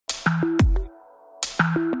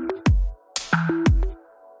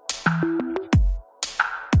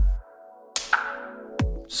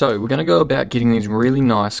So we're going to go about getting these really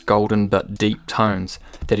nice golden but deep tones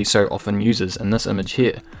that he so often uses in this image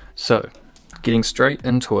here. So getting straight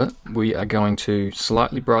into it, we are going to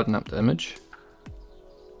slightly brighten up the image,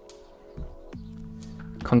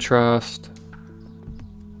 contrast,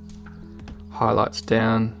 highlights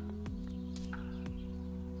down,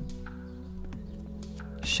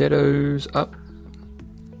 shadows up,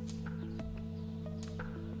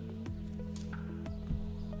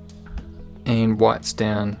 and whites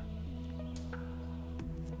down,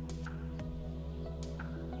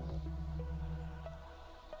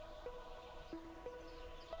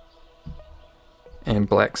 and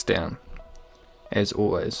blacks down, as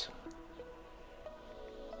always.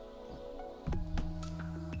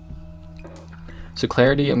 So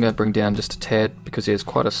clarity I'm going to bring down just a tad because he has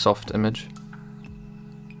quite a soft image,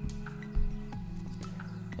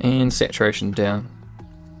 and saturation down.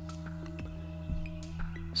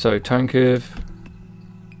 So tone curve,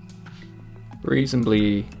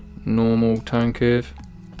 reasonably normal tone curve.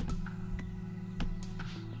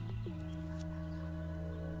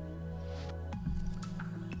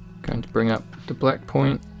 Going to bring up the black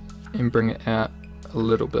point and bring it out a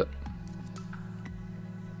little bit.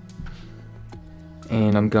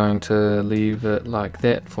 And I'm going to leave it like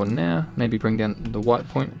that for now, maybe bring down the white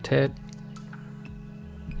point a tad.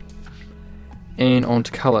 And on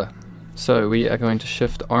to colour. So we are going to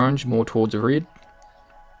shift orange more towards red,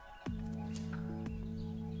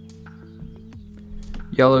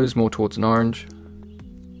 yellows more towards an orange,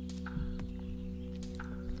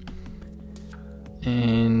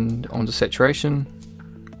 and onto saturation,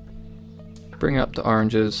 bring up the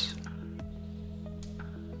oranges,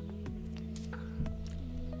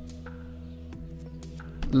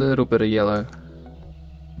 little bit of yellow,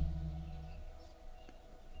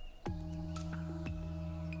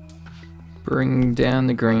 bring down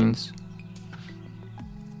the greens,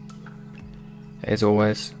 as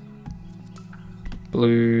always,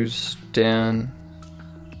 blues down,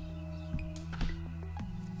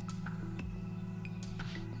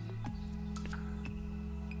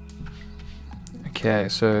 okay,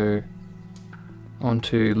 so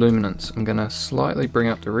onto luminance. I'm going to slightly bring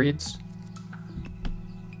up the reds,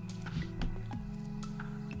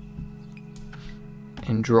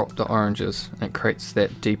 and drop the oranges, and it creates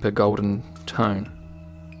that deeper golden tone.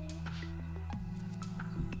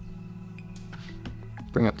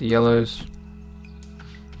 Bring up the yellows,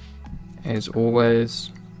 as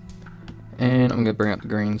always, and I'm going to bring up the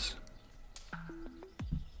greens,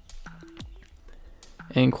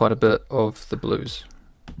 and quite a bit of the blues.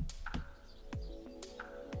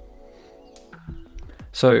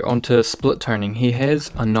 So onto split toning. He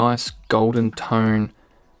has a nice golden tone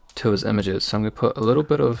to his images, so I'm going to put a little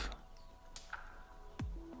bit of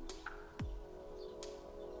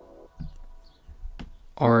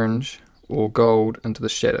orange or gold into the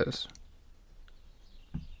shadows,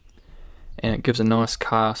 and it gives a nice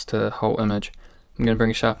cast to the whole image. I'm going to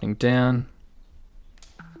bring sharpening down,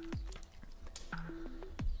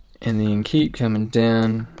 and then keep coming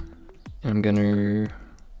down, and I'm going to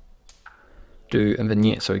do a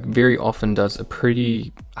vignette. So he very often does a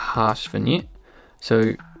pretty harsh vignette,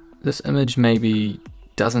 so this image maybe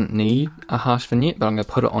doesn't need a harsh vignette, but I'm going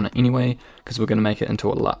to put it on it anyway because we're going to make it into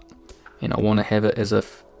a LUT, and I want to have it as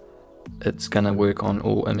if it's going to work on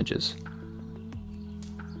all images.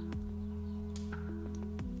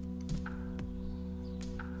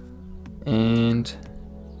 And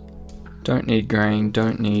don't need grain,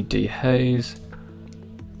 don't need dehaze,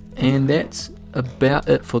 and that's about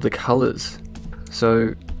it for the colors.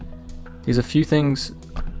 So there's a few things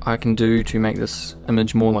I can do to make this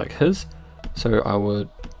image more like his, so I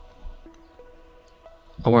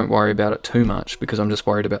won't worry about it too much because I'm just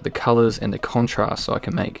worried about the colors and the contrast, so I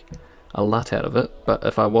can make a LUT out of it. But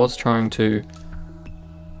if I was trying to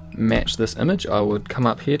match this image, I would come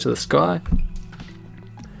up here to the sky,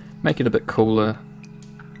 make it a bit cooler,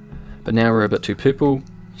 but now we're a bit too purple,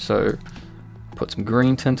 so put some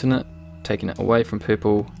green tint in it, taking it away from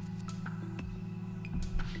purple,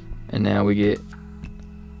 and now we get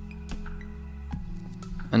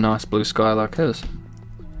a nice blue sky like his.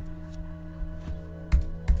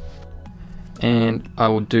 And I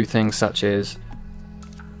will do things such as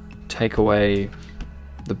take away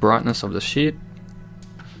the brightness of the shed,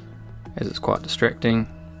 as it's quite distracting,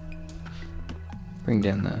 bring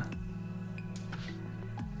down the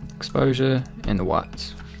exposure and the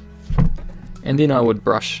whites, and then I would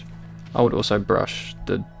also brush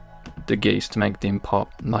the geese to make them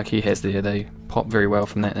pop like he has there. They pop very well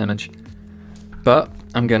from that image. But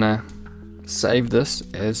I'm gonna save this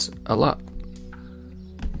as a LUT.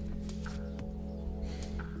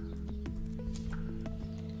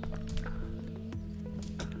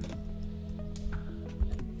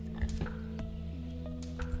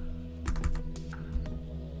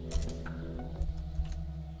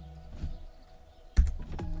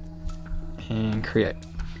 And create.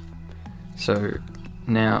 So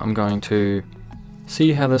now I'm going to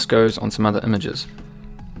see how this goes on some other images.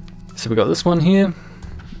 So we got this one here,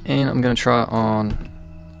 and I'm going to try on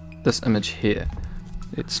this image here.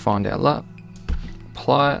 Let's find our LUT,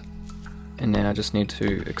 apply it, and then I just need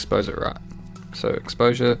to expose it right. So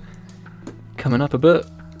exposure coming up a bit.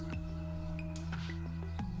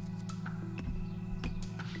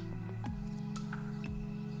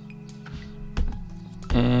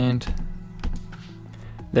 And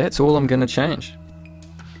that's all I'm going to change.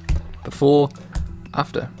 Before,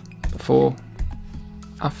 after, before,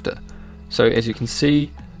 after. So as you can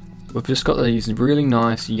see, we've just got these really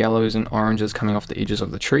nice yellows and oranges coming off the edges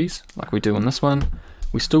of the trees, like we do in this one.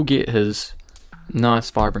 We still get his nice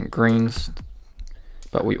vibrant greens,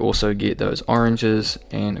 but we also get those oranges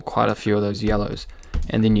and quite a few of those yellows.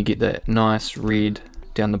 And then you get that nice red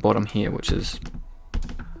down the bottom here, which is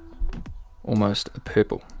almost a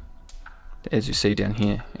purple, as you see down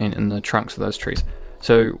here and in the trunks of those trees.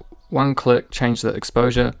 So one click, change the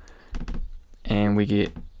exposure, and we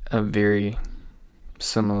get a very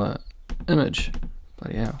similar image.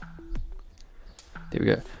 Bloody hell. There we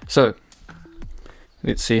go. So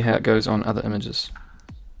let's see how it goes on other images.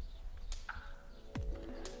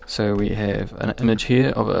 So we have an image here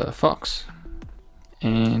of a fox,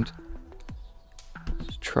 and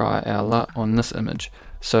let's try our LUT on this image.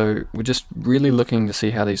 So we're just really looking to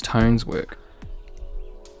see how these tones work.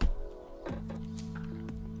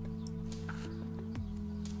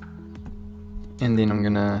 And then I'm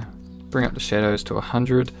gonna bring up the shadows to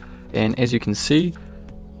 100, and as you can see,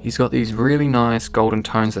 he's got these really nice golden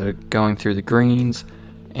tones that are going through the greens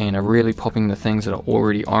and are really popping the things that are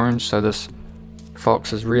already orange. So this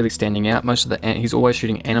fox is really standing out. He's always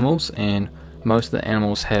shooting animals, and most of the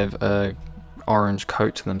animals have a orange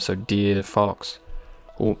coat to them, so deer, fox,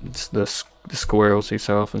 or the squirrels he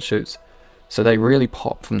so often shoots. So they really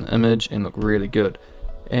pop from the image and look really good.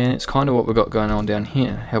 And it's kind of what we've got going on down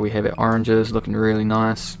here, how we have our oranges looking really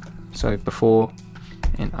nice, so before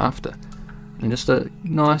and after. And just a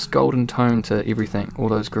nice golden tone to everything, all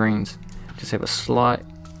those greens just have a slight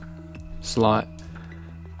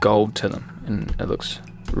gold to them, and it looks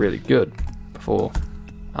really good before,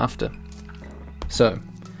 after. So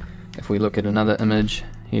if we look at another image,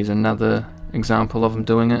 here's another example of them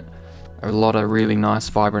doing it. A lot of really nice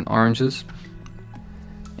vibrant oranges.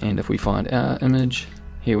 And if we find our image,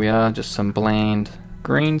 here we are, just some bland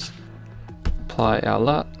greens. Apply our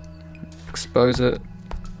LUT, expose it,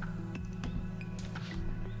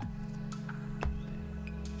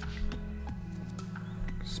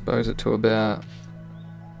 to about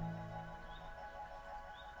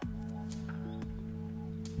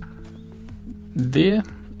there.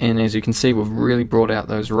 And as you can see, we've really brought out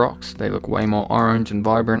those rocks. They look way more orange and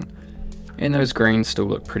vibrant, and those greens still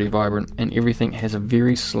look pretty vibrant, and everything has a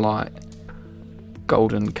very slight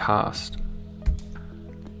golden cast.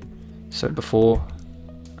 So before,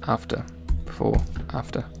 after,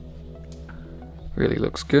 really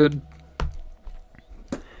looks good.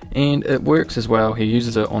 And it works as well. He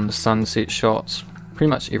uses it on the sunset shots, pretty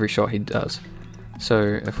much every shot he does.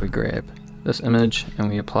 So if we grab this image and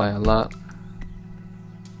we apply a LUT,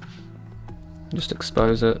 just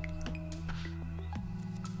expose it,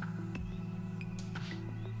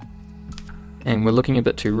 and we're looking a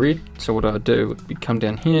bit too red, so what I would do would be come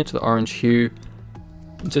down here to the orange hue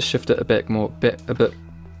and just shift it a bit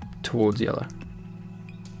towards yellow,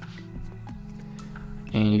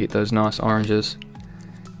 and you get those nice oranges.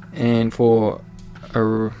 And for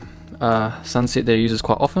a sunset that he uses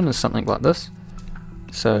quite often is something like this.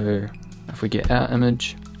 So if we get our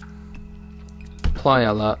image, apply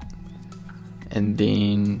our LUT, and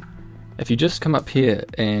then if you just come up here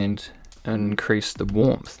and increase the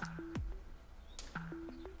warmth,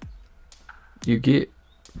 you get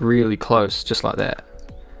really close, just like that.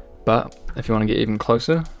 But if you want to get even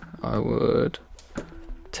closer, I would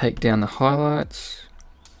take down the highlights,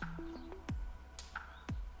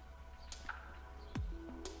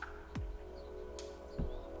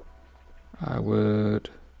 I would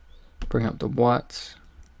bring up the whites,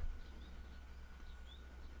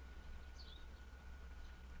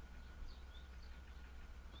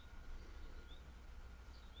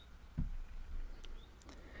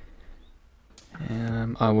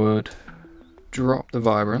 I would drop the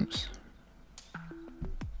vibrance,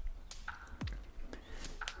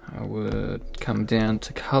 I would come down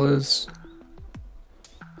to colors.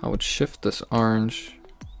 I would shift this orange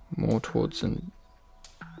more towards an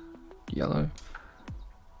yellow,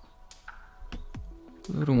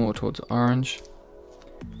 a little more towards orange.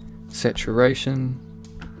 Saturation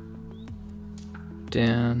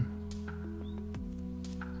down,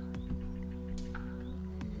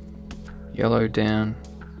 yellow down,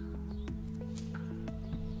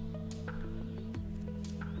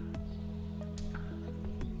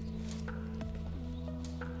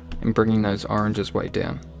 and bringing those oranges way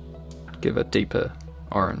down, give a deeper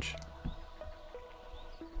orange,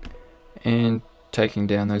 and taking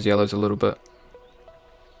down those yellows a little bit.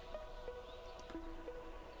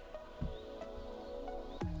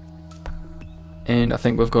 And I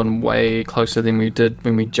think we've gotten way closer than we did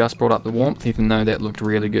when we just brought up the warmth, even though that looked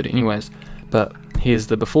really good anyways. But here's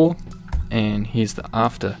the before and here's the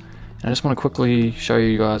after. And I just want to quickly show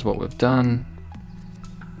you guys what we've done.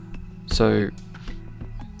 So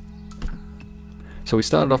we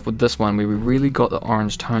started off with this one where we really got the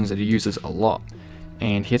orange tones that he uses a lot.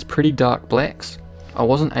 And he has pretty dark blacks. I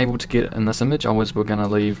wasn't able to get it in this image. I was going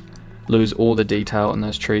to lose all the detail in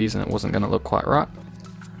those trees and it wasn't going to look quite right.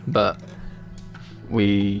 But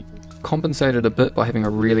we compensated a bit by having a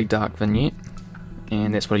really dark vignette,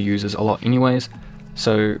 and that's what he uses a lot anyways.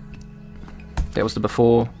 So that was the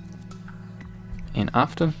before and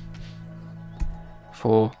after.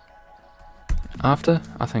 After,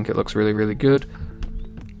 I think it looks really, really good.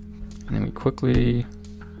 And then we quickly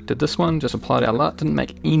did this one, just applied our LUT, didn't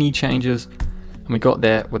make any changes, and we got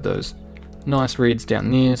that with those nice reds down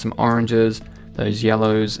there, some oranges, those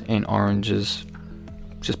yellows and oranges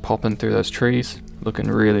just popping through those trees, looking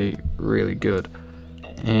really, really good.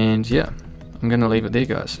 And yeah, I'm gonna leave it there,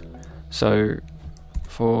 guys. So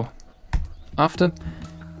for after,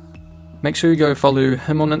 make sure you go follow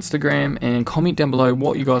him on Instagram and comment down below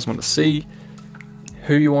what you guys want to see,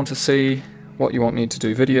 who you want to see, what you want me to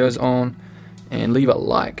do videos on, and leave a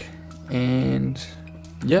like. And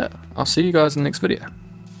yeah, I'll see you guys in the next video.